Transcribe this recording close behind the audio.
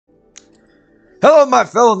Hello, my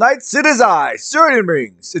fellow knights. It is I, Sir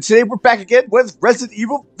Rings, and today we're back again with Resident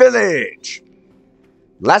Evil Village.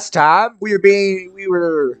 Last time we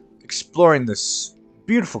were exploring this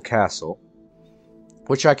beautiful castle,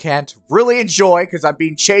 which I can't really enjoy because I'm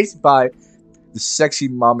being chased by the sexy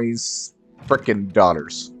mommy's frickin' daughter.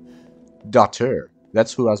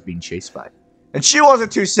 That's who I was being chased by, and she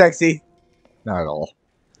wasn't too sexy, not at all.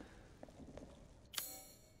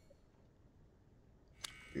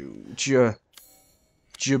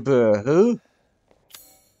 Who?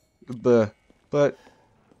 But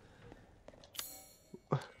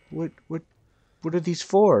what are these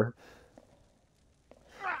for?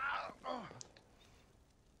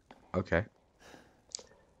 Okay.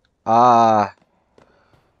 I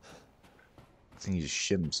think he just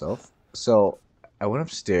shit himself. So I went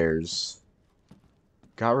upstairs,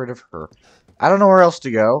 got rid of her. I don't know where else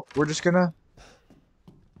to go. We're just gonna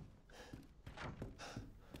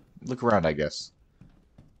look around, I guess.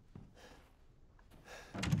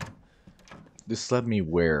 This led me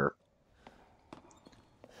where?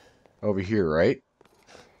 Over here, right?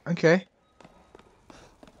 Okay.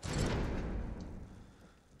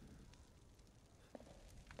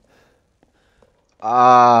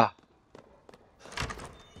 Okay,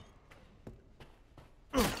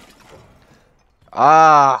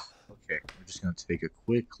 we're just gonna take a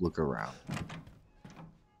quick look around.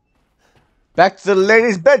 Back to the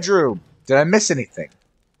lady's bedroom! Did I miss anything?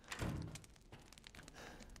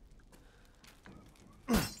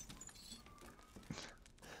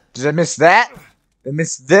 Did I miss that? Did I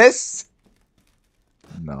miss this?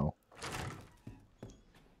 No.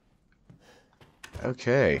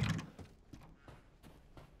 Okay.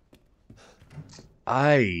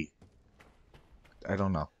 I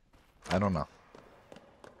don't know. I don't know.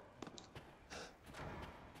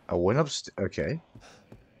 I went upstairs. Okay.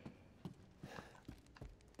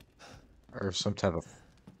 Or some type of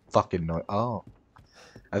fucking noise. Oh.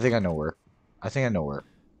 I think I know where.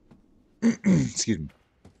 Excuse me.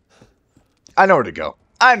 I know where to go.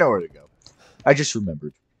 I just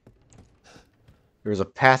remembered. There's a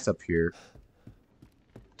path up here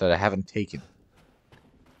that I haven't taken.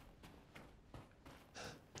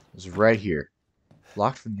 It's right here.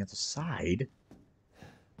 Locked from the other side.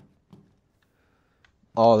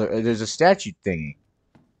 Oh, there's a statue thingy.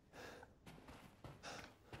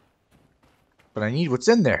 But I need what's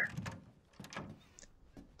in there.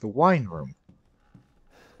 The wine room.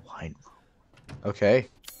 Okay.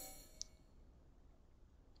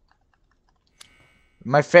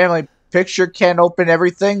 My family picture can't open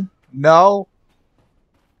everything? No?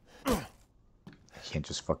 I can't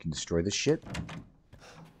just fucking destroy this shit.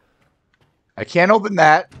 I can't open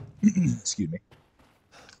that. Excuse me.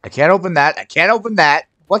 I can't open that.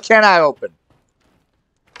 What can I open?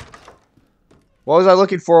 What was I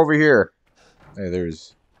looking for over here? Hey,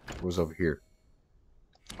 what was over here?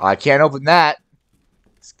 I can't open that.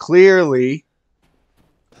 It's clearly...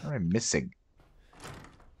 What am I missing?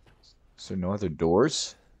 Is there no other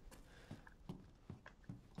doors?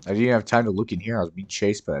 I didn't even have time to look in here. I was being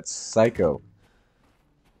chased by that psycho.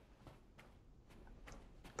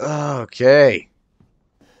 Okay.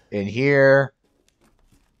 In here.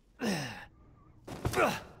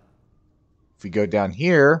 If we go down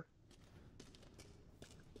here.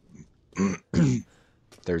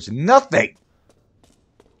 There's nothing.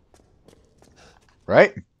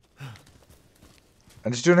 Right?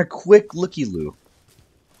 I'm just doing a quick looky-loo.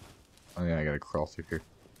 Oh yeah, I gotta crawl through here.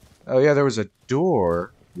 Oh yeah, there was a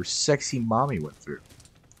door where sexy mommy went through.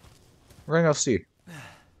 We're gonna go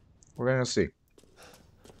see.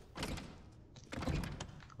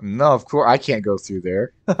 No, of course I can't go through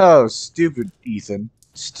there. Oh, stupid Ethan.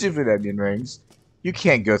 Stupid onion rings. You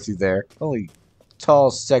can't go through there. Only tall,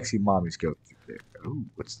 sexy mommies go through there. Ooh,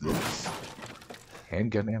 what's this?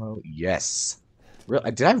 Handgun ammo? Yes.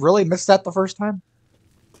 Did I really miss that the first time?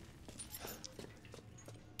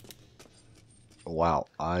 Wow,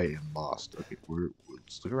 I am lost. Okay,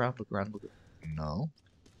 let's look around. No.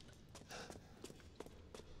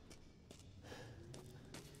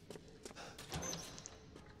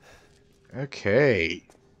 Okay.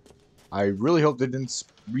 I really hope they didn't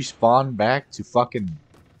respawn back to fucking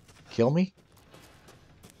kill me.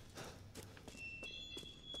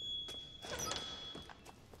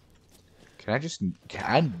 Can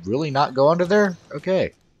I really not go under there?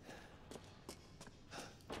 Okay.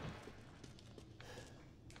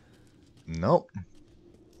 Nope.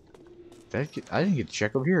 I didn't get to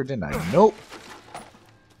check over here, didn't I? Nope.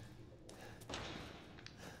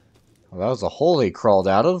 Well, that was a hole they crawled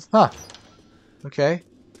out of. Huh. Okay.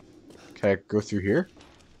 Can I go through here?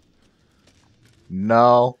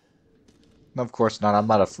 No. Of course not. I'm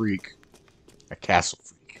not a freak. A castle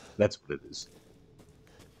freak. That's what it is.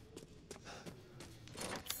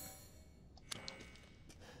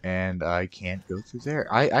 And I can't go through there.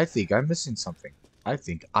 I think I'm missing something. I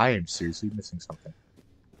think I am seriously missing something.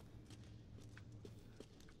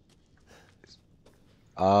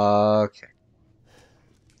 Okay.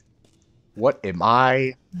 What am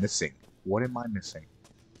I missing? What am I missing?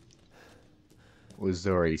 Was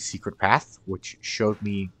there a secret path which showed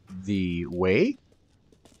me the way?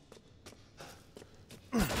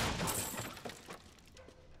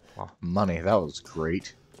 Oh, money, that was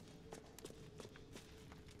great.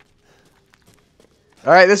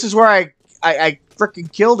 Alright, this is where I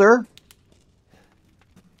frickin' killed her.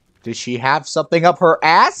 Does she have something up her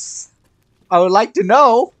ass? I would like to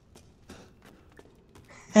know.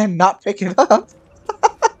 And not pick it up.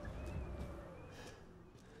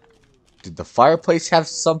 Did the fireplace have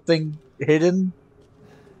something hidden?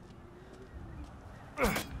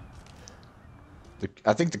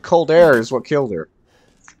 I think the cold air is what killed her.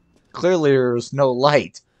 Clearly there was no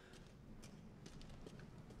light.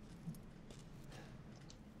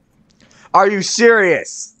 Are you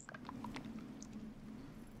serious?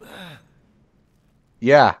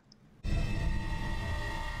 Yeah.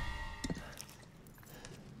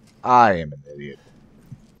 I am an idiot.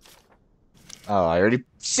 Oh, I already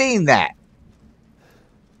seen that.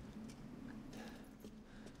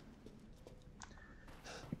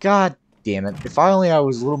 God damn it. If I only I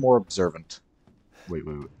was a little more observant. Wait.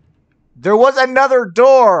 There was another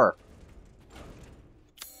door!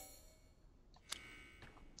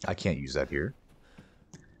 I can't use that here.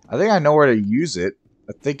 I think I know where to use it.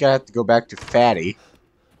 I think I have to go back to Fatty.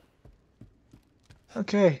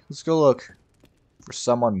 Okay, let's go look for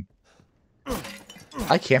someone.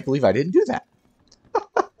 I can't believe I didn't do that.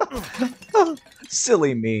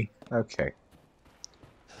 Silly me. Okay.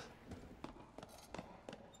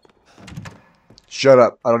 Shut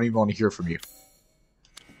up. I don't even want to hear from you.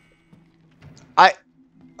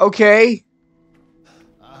 Okay.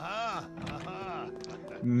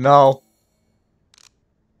 No.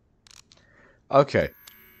 Okay.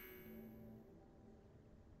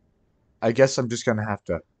 I guess I'm just gonna have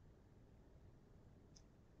to...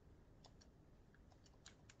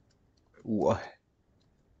 What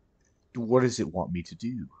does it want me to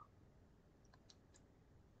do?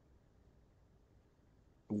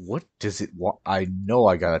 What does it want? I know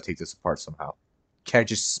I gotta take this apart somehow. Can I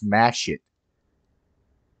just smash it?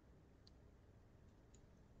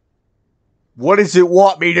 What does it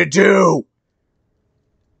want me to do?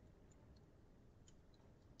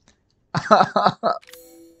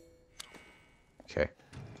 Okay.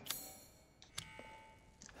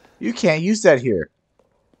 You can't use that here.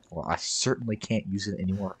 Well, I certainly can't use it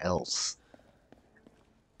anywhere else.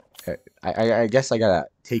 Okay. I guess I gotta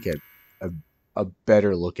take a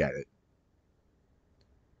better look at it.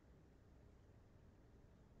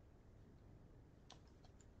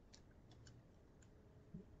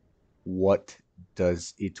 What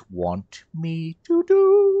does it want me to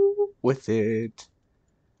do with it?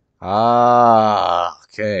 Ah,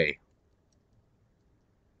 okay.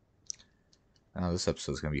 Now this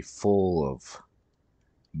episode is going to be full of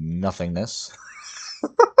nothingness.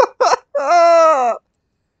 What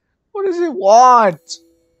does it want?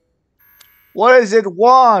 What does it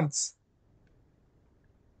want?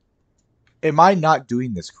 Am I not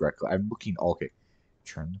doing this correctly? I'm looking... Okay.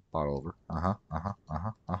 Turn the bottle over.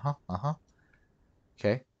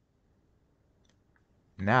 Okay.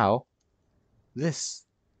 Now, this.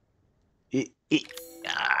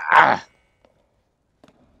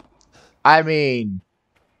 I mean...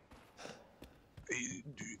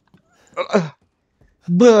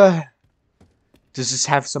 Does this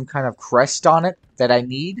have some kind of crest on it that I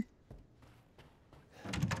need?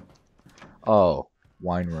 Oh,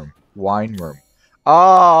 wine room. Wine room.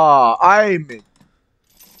 Ah, I'm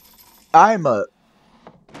a...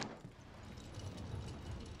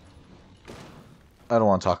 I don't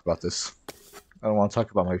want to talk about this. I don't want to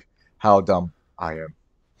talk about how dumb I am.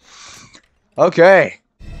 Okay.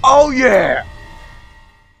 Oh yeah!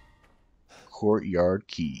 Courtyard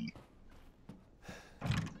key.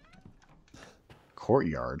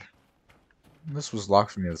 Courtyard? This was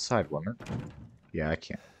locked from the other side, wasn't it? Yeah, I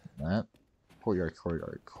can't. That. Courtyard.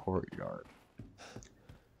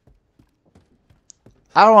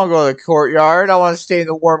 I don't want to go to the courtyard. I want to stay in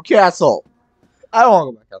the warm castle. I don't want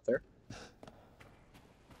to go back out there.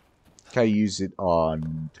 Can I use it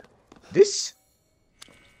on this?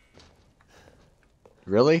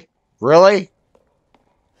 Really? Really?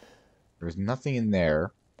 There's nothing in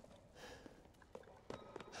there.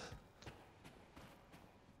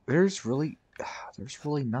 There's really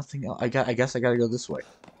nothing else. I guess I gotta go this way.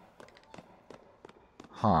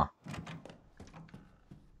 Huh.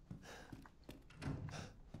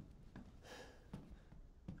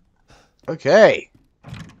 Okay.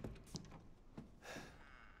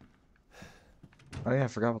 Oh yeah, I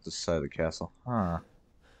forgot about this side of the castle. Huh.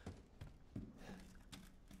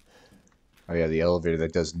 Oh yeah, the elevator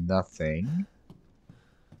that does nothing.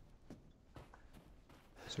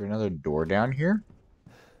 Is there another door down here?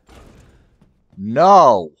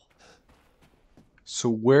 No! So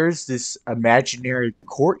where's this imaginary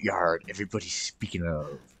courtyard everybody's speaking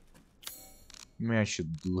of? Maybe I should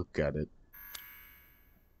look at it.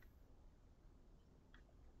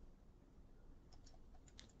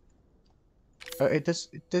 It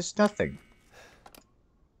does nothing.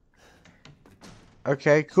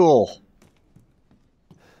 Okay, cool.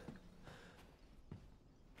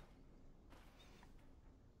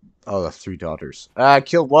 Oh, the 3 daughters. I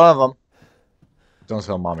killed one of them. Don't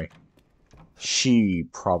tell mommy. She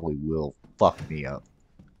probably will fuck me up.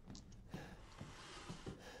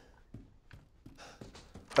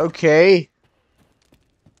 Okay.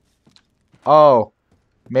 Oh.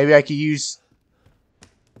 Maybe I could use...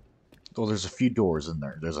 Oh, there's a few doors in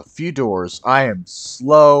there. There's a few doors. I am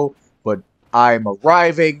slow, but I'm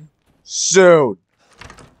arriving soon.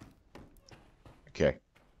 Okay.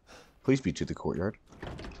 Please be to the courtyard.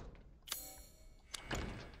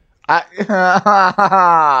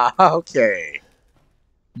 Okay.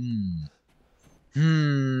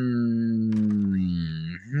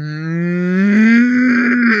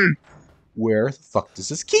 Where the fuck does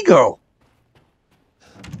this key go?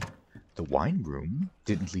 The wine room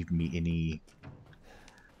didn't leave me any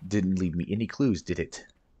clues, did it?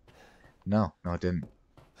 No, it didn't.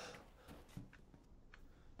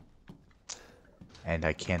 And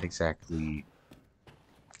I can't exactly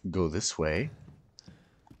go this way.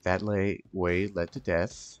 That way led to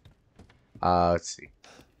death. Let's see.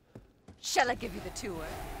 Shall I give you the tour?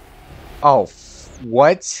 Oh,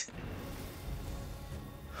 what?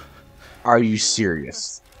 Are you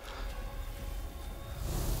serious?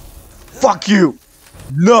 Fuck you!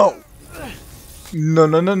 No! No,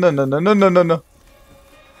 no, no, no, no, no, no, no, no, no.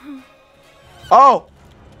 Oh!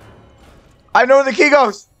 I know where the key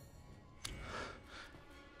goes!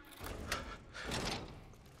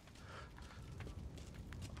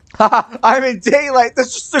 I'm in daylight.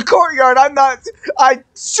 This is the courtyard. I'm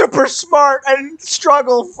super smart and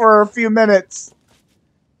struggle for a few minutes.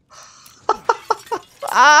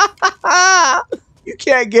 You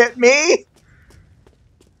can't get me.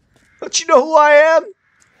 Don't you know who I am?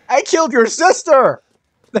 I killed your sister.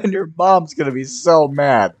 Then your mom's gonna be so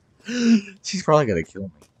mad. She's probably gonna kill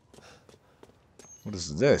me. What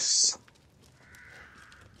is this?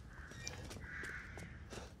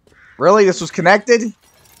 Really? This was connected?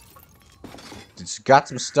 It's got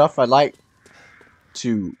some stuff I like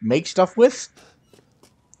to make stuff with.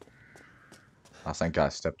 Oh, thank God I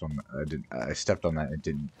stepped on that. I stepped on that and it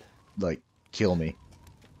didn't, like, kill me.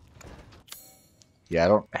 Yeah, I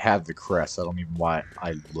don't have the crest. I don't even why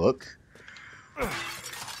I look.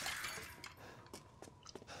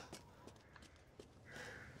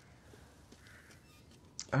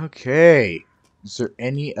 Okay. Is there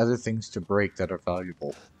any other things to break that are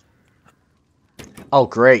valuable? Oh,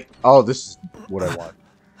 great. Oh, this is what I want.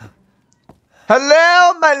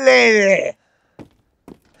 Hello, my lady!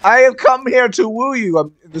 I have come here to woo you.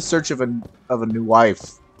 I'm in the search of a new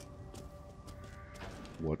wife.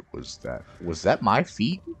 What was that? Was that my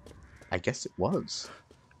feet? I guess it was.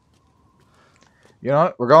 You know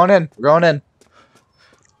what? We're going in. We're going in.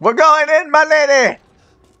 We're going in, my lady!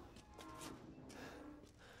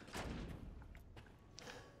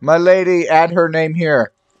 My lady, add her name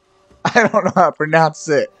here. I don't know how to pronounce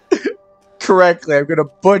it correctly. I'm gonna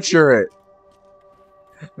butcher it.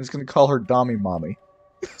 I'm just gonna call her Dommy Mommy.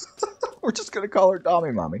 We're just gonna call her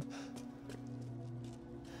Dommy Mommy.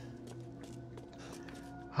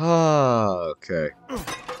 Okay.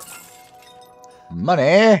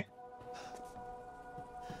 Money.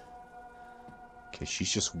 Okay,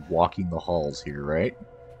 she's just walking the halls here, right?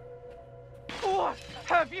 What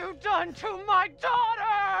have you done to my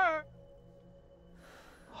daughter?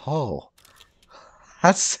 Oh.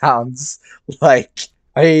 That sounds like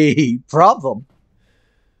a problem.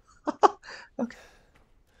 Okay.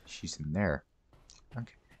 She's in there.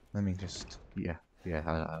 Okay. Let me just... Yeah, I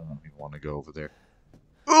don't even want to go over there.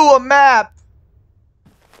 Ooh, a map!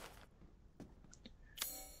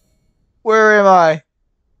 Where am I?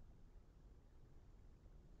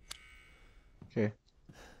 Okay.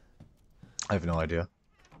 I have no idea.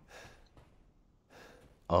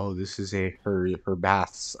 Oh, this is her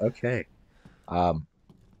baths. Okay.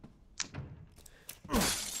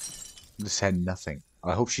 This had nothing.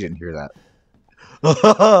 I hope she didn't hear that.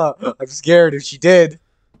 I'm scared if she did.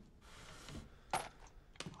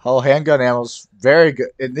 Oh, handgun ammo's very good.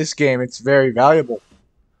 In this game, it's very valuable.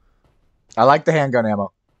 I like the handgun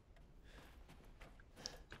ammo.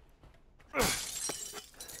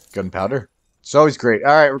 Gunpowder. It's always great.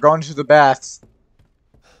 Alright, we're going to the baths.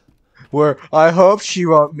 Where I hope she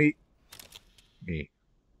won't meet me.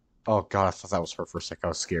 Oh god, I thought that was her for a second. I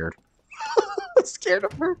was scared. I'm scared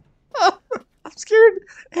of her. I'm scared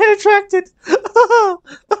and attracted.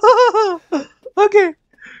 Okay.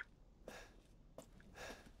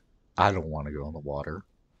 I don't want to go in the water.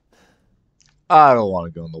 I don't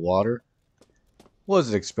want to go in the water. What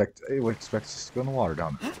does it expect? It would expect us to go in the water,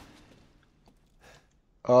 don't it?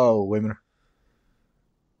 Oh, wait a minute.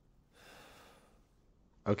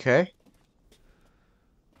 Okay.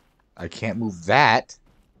 I can't move that.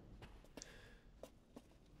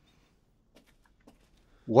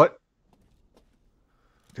 What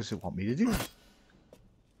does it want me to do?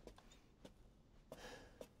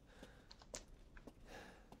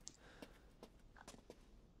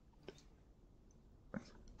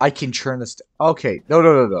 I can turn this. Okay,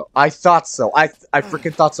 no. I thought so. I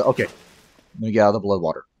freaking thought so. Okay, let me get out of the blood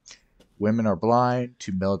water. Women are blind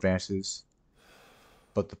to male advances,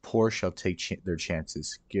 but the poor shall take their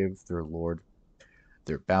chances. Give their lord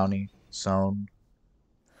their bounty sown.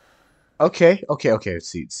 Okay. Let's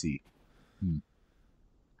see.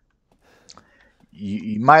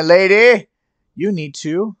 My lady, you need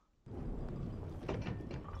to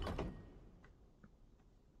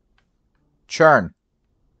churn.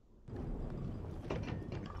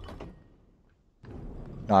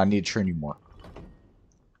 No, I need to churn you more.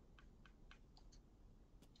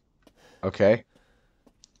 Okay.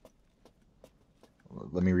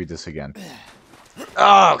 Let me read this again.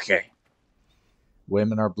 Oh, okay.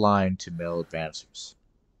 Women are blind to male advancers.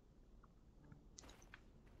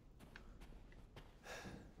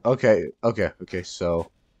 Okay, so...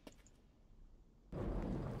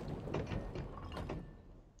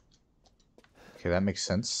 Okay, that makes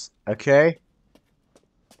sense. Okay.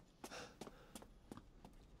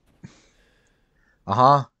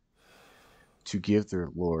 Uh-huh. To give their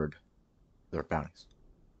lord their bounties.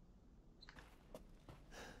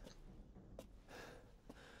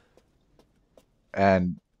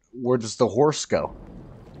 And where does the horse go?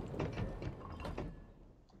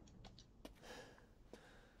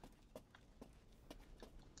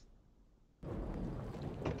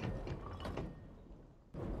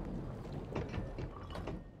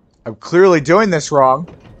 I'm clearly doing this wrong.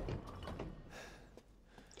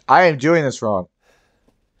 I am doing this wrong.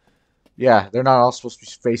 Yeah, they're not all supposed to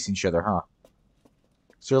be facing each other, huh?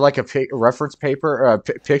 Is there like a reference paper? Or a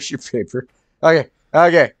picture paper?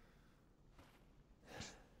 Okay.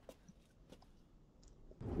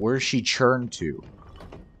 Where's she churn to?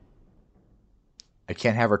 I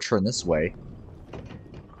can't have her turn this way.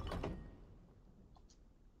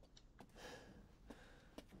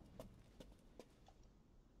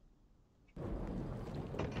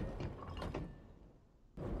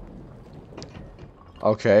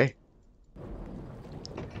 Okay.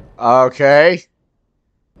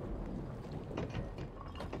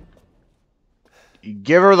 You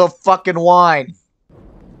give her the fucking wine.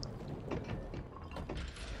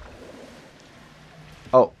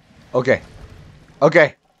 Oh, okay.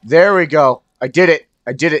 Okay, there we go. I did it.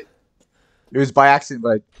 It was by accident,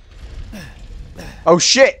 but oh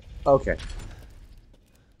shit! Okay.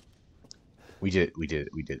 We did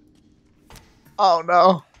it. Oh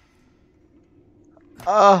no.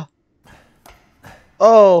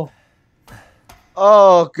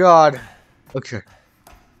 Oh god. Okay.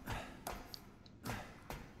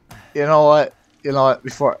 You know what?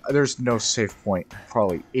 Before there's no save point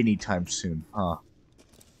probably anytime soon, huh?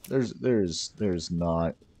 There's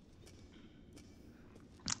not.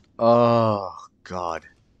 Oh god.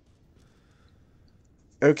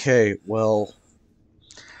 Okay, well,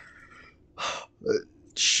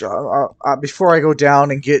 before I go down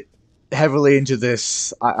and get heavily into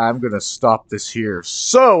this, I'm gonna stop this here.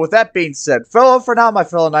 So, with that being said, for now, my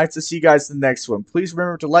fellow knights, I'll see you guys in the next one. Please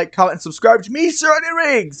remember to like, comment, and subscribe to me, Sir Onion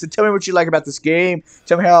Rings, and tell me what you like about this game.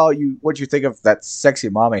 Tell me what you think of that sexy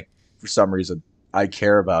mommy. For some reason, I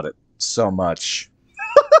care about it so much.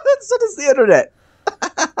 So does the internet.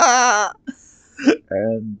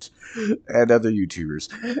 and other YouTubers.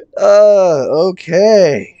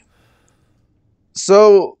 Okay.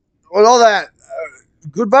 So, with all that,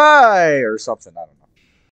 goodbye or something, I don't know.